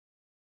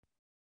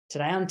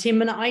Today on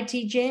 10-Minute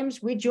IT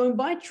Jams, we're joined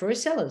by Troy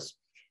Sellers,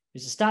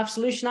 who's a staff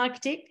solution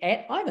architect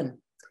at Aiven.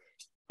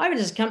 Aiven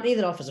is a company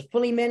that offers a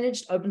fully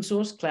managed open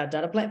source cloud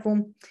data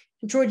platform.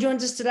 And Troy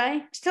joins us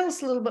today to tell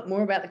us a little bit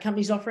more about the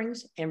company's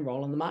offerings and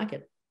role in the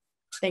market.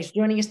 Thanks for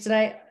joining us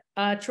today,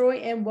 Troy,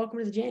 and welcome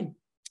to the Jam.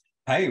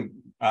 Hey,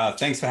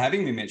 thanks for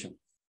having me, Mitchell.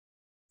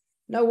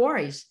 No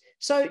worries.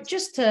 So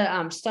just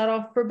to start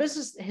off, for a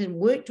business that hasn't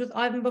worked with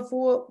Aiven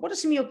before, what are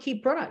some of your key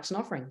products and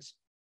offerings?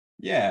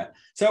 Yeah,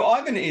 so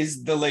Aiven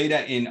is the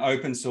leader in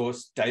open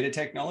source data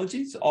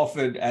technologies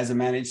offered as a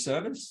managed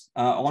service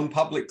on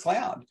public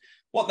cloud.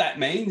 What that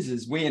means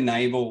is we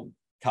enable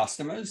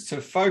customers to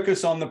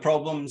focus on the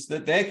problems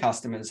that their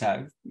customers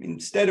have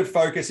instead of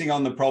focusing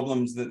on the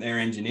problems that their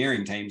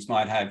engineering teams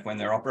might have when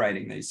they're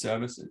operating these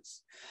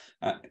services.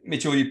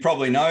 Mitchell, you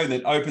probably know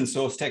that open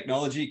source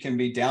technology can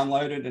be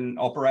downloaded and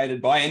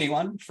operated by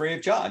anyone free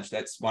of charge.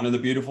 That's one of the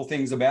beautiful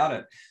things about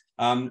it.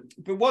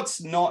 But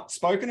what's not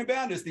spoken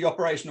about is the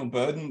operational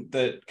burden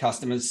that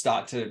customers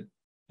start to,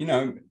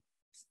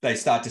 they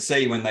start to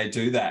see when they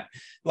do that.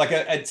 Like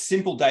a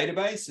simple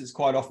database is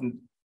quite often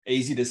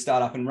easy to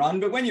start up and run,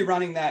 but when you're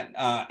running that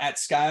at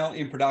scale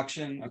in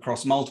production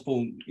across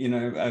multiple,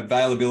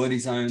 availability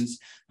zones,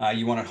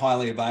 you want it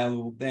highly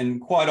available,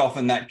 then quite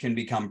often that can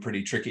become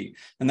pretty tricky.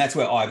 And that's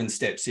where Aiven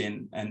steps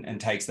in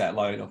and takes that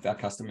load off our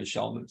customers'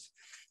 shoulders.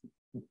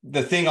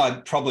 The thing I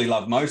probably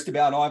love most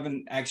about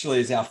Aiven actually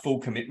is our full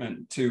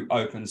commitment to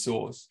open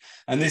source.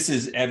 And this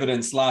is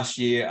evidenced last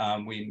year.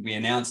 We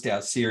announced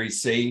our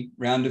Series C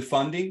round of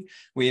funding.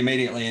 We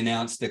immediately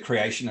announced the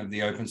creation of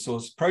the Open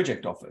Source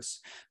Project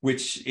Office,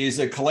 which is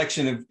a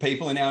collection of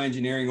people in our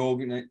engineering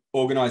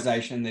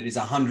organization that is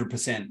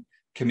 100%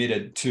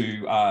 committed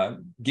to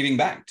giving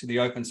back to the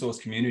open source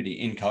community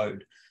in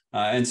code.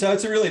 And so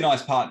it's a really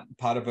nice part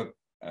of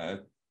an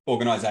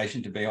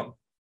organization to be on.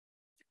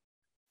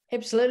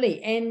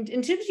 Absolutely. And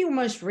in terms of your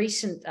most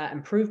recent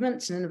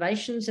improvements and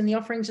innovations in the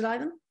offerings at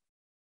Aiven?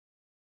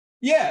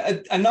 Yeah,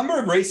 a number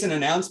of recent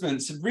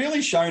announcements have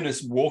really shown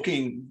us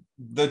walking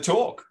the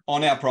talk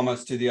on our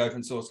promise to the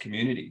open source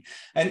community.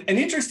 And an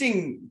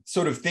interesting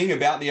sort of thing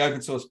about the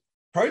Open Source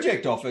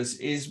Project Office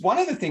is one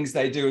of the things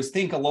they do is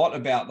think a lot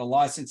about the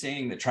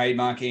licensing, the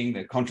trademarking,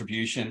 the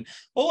contribution,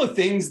 all the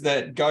things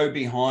that go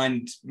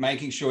behind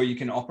making sure you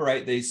can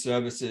operate these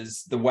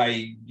services the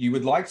way you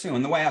would like to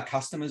and the way our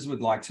customers would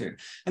like to.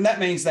 And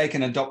that means they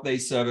can adopt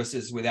these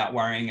services without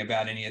worrying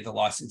about any of the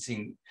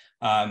licensing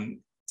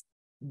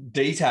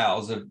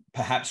details of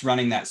perhaps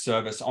running that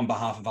service on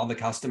behalf of other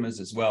customers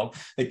as well.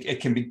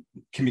 It can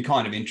be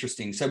kind of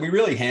interesting. So we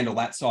really handle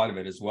that side of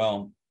it as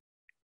well.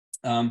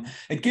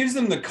 It gives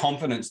them the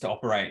confidence to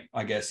operate,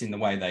 I guess, in the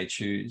way they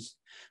choose.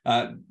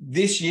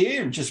 This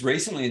year, just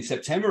recently in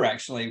September,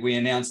 actually, we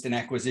announced an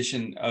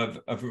acquisition of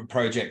a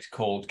project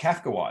called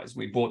KafkaWise.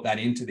 We brought that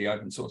into the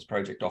Open Source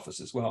Project Office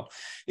as well.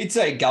 It's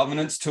a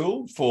governance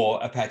tool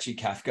for Apache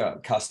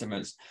Kafka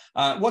customers.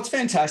 What's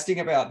fantastic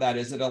about that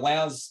is it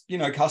allows,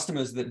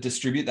 customers that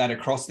distribute that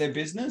across their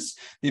business,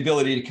 the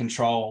ability to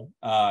control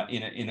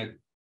in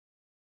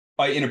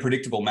a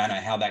predictable manner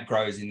how that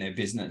grows in their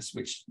business,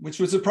 which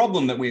was a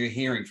problem that we were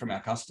hearing from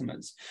our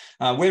customers.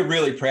 We're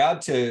really proud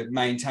to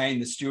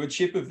maintain the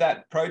stewardship of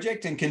that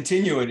project and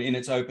continue it in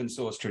its open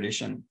source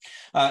tradition.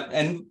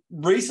 And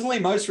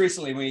most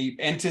recently, we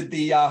entered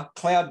the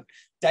cloud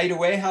data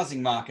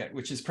warehousing market,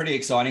 which is pretty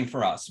exciting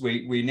for us.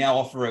 We now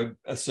offer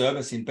a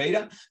service in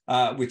beta,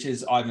 which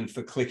is Aiven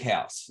for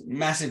ClickHouse,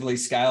 massively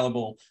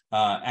scalable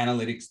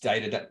analytics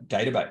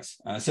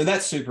database. So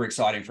that's super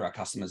exciting for our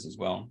customers as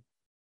well.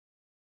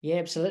 Yeah,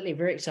 absolutely.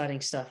 Very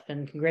exciting stuff.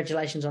 And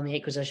congratulations on the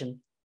acquisition.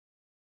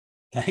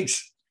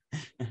 Thanks.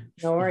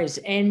 No worries.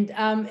 And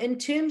in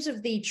terms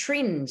of the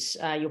trends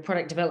your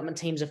product development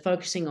teams are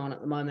focusing on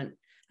at the moment,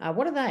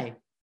 what are they?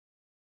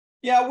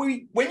 Yeah,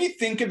 when you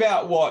think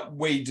about what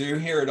we do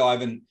here at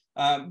Aiven,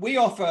 we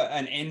offer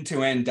an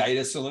end-to-end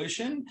data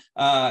solution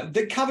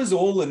that covers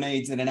all the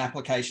needs that an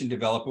application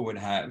developer would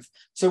have.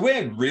 So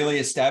we're really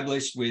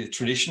established with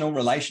traditional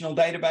relational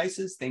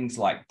databases, things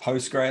like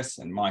Postgres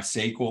and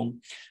MySQL.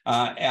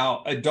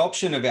 Our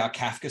adoption of our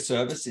Kafka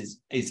service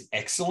is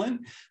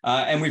excellent.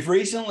 And we've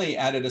recently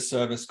added a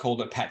service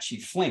called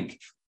Apache Flink.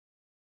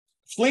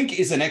 Flink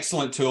is an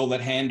excellent tool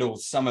that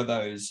handles some of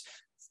those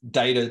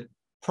data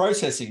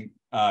processing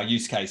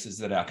use cases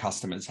that our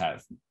customers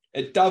have.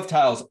 It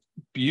dovetails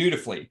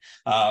beautifully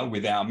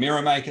with our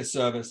Mirror Maker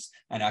service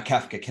and our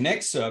Kafka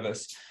Connect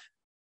service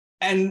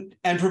and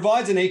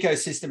provides an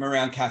ecosystem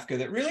around Kafka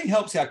that really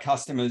helps our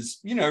customers,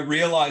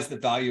 realize the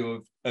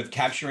value of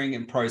capturing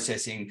and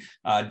processing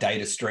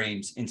data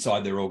streams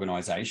inside their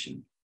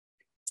organization.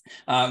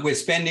 We're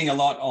spending a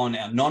lot on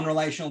our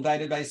non-relational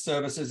database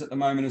services at the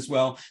moment as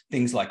well,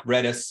 things like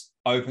Redis,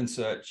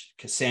 OpenSearch,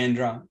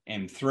 Cassandra,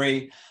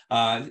 M3.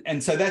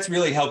 And so that's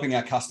really helping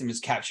our customers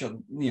capture,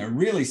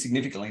 really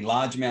significantly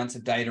large amounts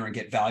of data and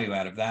get value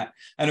out of that.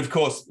 And of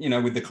course,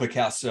 with the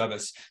ClickHouse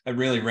service, it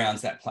really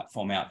rounds that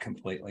platform out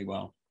completely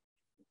well.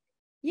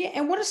 Yeah,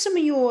 and what are some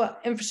of your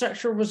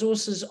infrastructural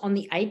resources on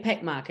the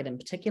APAC market in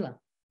particular?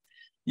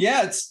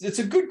 Yeah, it's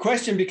a good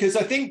question, because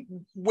I think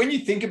when you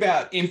think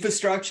about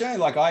infrastructure,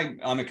 like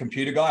I'm a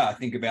computer guy, I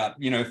think about,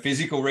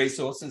 physical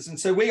resources. And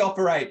so we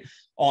operate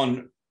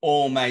on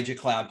all major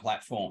cloud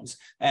platforms.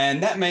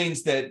 And that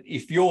means that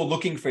if you're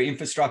looking for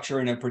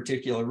infrastructure in a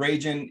particular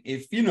region,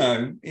 if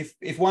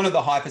one of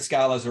the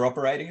hyperscalers are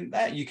operating in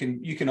that, you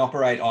can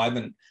operate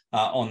Aiven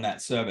on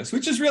that service,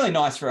 which is really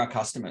nice for our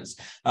customers.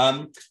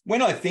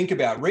 When I think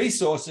about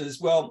resources,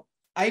 well,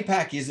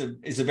 APAC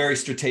is a very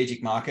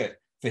strategic market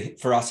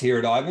for us here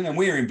at Aiven, and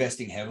we're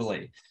investing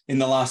heavily. In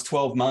the last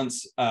 12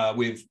 months,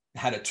 we've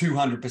had a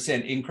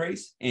 200%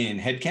 increase in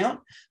headcount,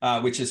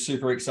 which is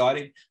super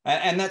exciting.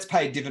 And that's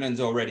paid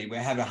dividends already. We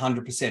have a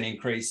 100%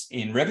 increase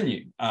in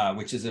revenue,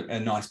 which is a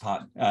nice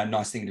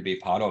thing to be a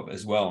part of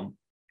as well.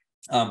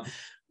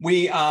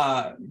 We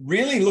are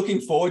really looking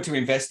forward to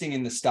investing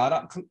in the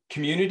startup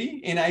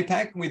community in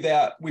APAC.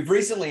 We've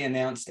recently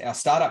announced our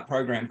startup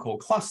program called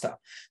Cluster.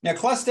 Now,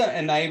 Cluster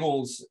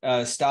enables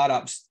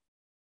startups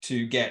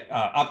to get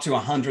up to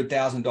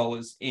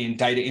 $100,000 in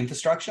data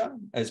infrastructure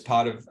as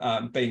part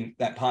of being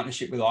that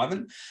partnership with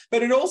Aiven.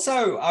 But it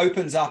also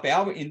opens up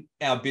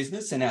our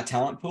business and our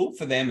talent pool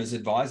for them as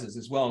advisors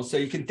as well. So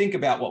you can think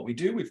about what we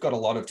do. We've got a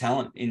lot of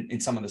talent in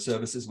some of the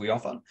services we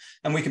offer,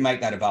 and we can make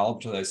that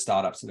available to those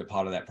startups that are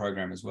part of that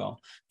program as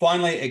well.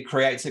 Finally, it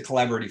creates a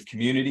collaborative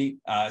community.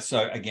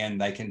 So again,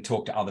 they can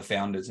talk to other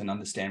founders and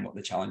understand what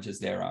the challenges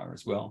there are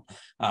as well.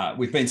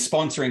 We've been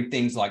sponsoring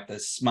things like the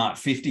Smart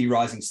 50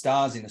 Rising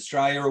Stars in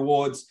Australia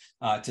Awards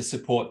to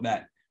support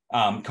that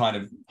kind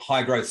of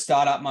high growth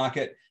startup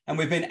market. And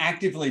we've been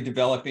actively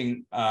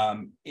developing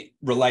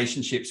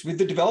relationships with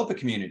the developer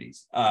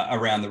communities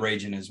around the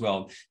region as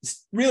well.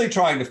 It's really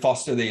trying to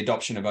foster the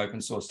adoption of open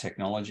source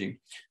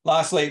technology.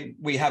 Lastly,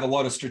 we have a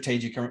lot of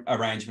strategic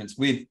arrangements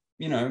with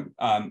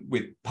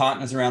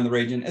partners around the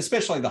region,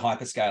 especially the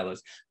hyperscalers,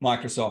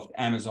 Microsoft,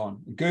 Amazon,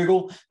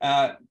 Google.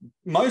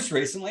 Most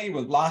recently,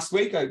 last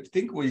week, I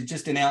think we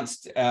just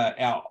announced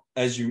our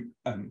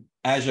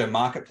Azure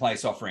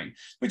Marketplace offering,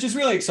 which is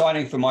really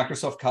exciting for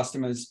Microsoft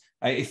customers.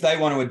 If they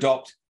want to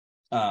adopt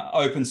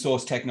open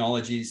source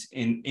technologies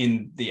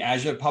in the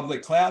Azure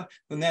public cloud,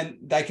 then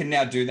they can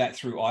now do that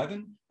through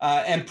Aiven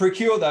and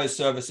procure those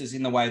services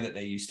in the way that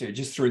they used to,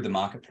 just through the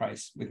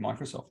marketplace with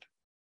Microsoft.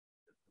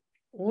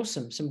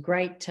 Awesome. Some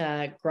great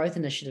growth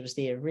initiatives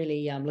there.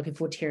 Really looking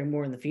forward to hearing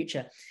more in the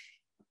future.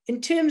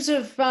 In terms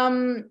of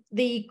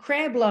the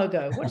crab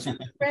logo, what's the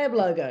crab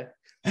logo?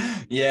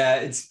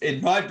 Yeah,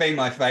 it might be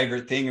my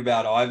favorite thing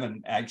about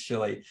Aiven,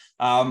 actually.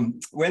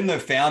 When the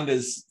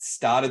founders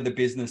started the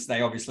business,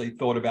 they obviously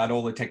thought about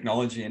all the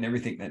technology and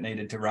everything that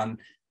needed to run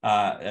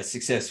a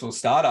successful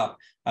startup.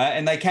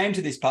 And they came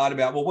to this part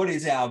about, well, what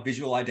is our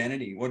visual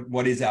identity?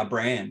 What is our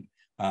brand?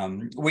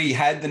 We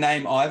had the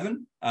name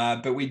Aiven,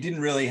 but we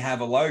didn't really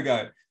have a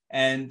logo.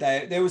 And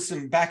there was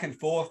some back and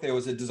forth. There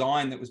was a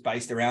design that was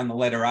based around the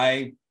letter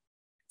A,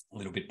 a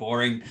little bit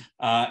boring.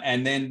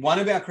 And then one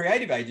of our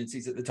creative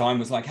agencies at the time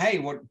was like, hey,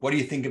 what do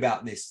you think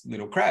about this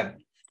little crab?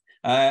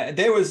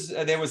 There was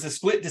a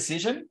split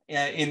decision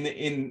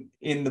in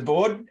the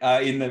board,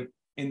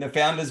 in the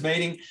founders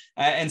meeting.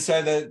 And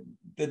so the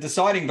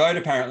deciding vote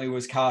apparently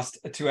was cast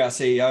to our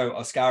CEO,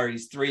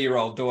 Oskari's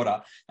 3-year-old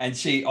daughter, and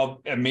she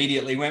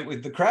immediately went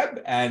with the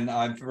crab, and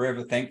I'm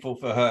forever thankful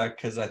for her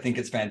because I think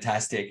it's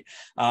fantastic.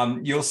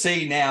 You'll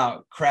see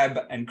now crab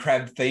and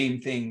crab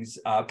themed things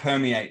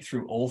permeate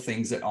through all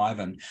things at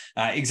Aiven.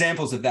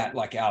 Examples of that,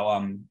 like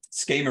our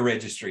schema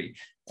registry.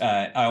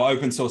 Our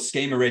open source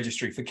schema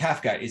registry for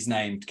Kafka is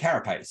named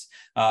Carapace.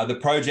 The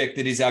project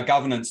that is our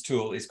governance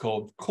tool is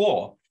called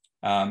Claw.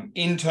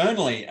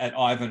 Internally at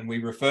Aiven, we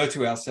refer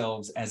to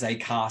ourselves as a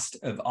cast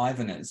of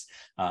Aiveners.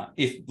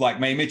 If, like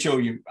me, Mitchell,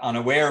 you're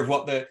unaware of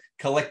what the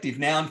collective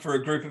noun for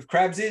a group of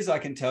crabs is, I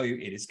can tell you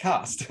it is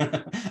cast.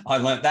 I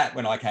learned that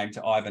when I came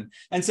to Aiven.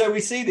 And so we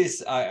see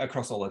this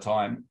across all the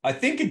time. I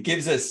think it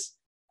gives us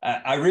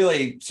a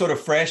really sort of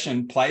fresh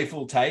and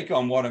playful take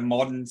on what a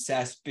modern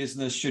SaaS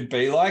business should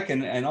be like.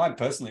 And I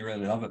personally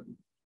really love it.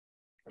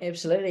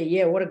 Absolutely.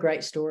 Yeah, what a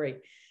great story.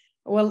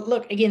 Well,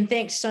 look, again,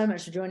 thanks so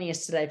much for joining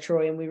us today,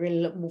 Troy, and we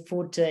really look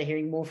forward to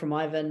hearing more from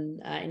Aiven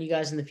and you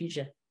guys in the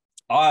future.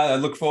 I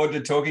look forward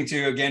to talking to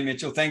you again,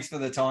 Mitchell. Thanks for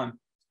the time.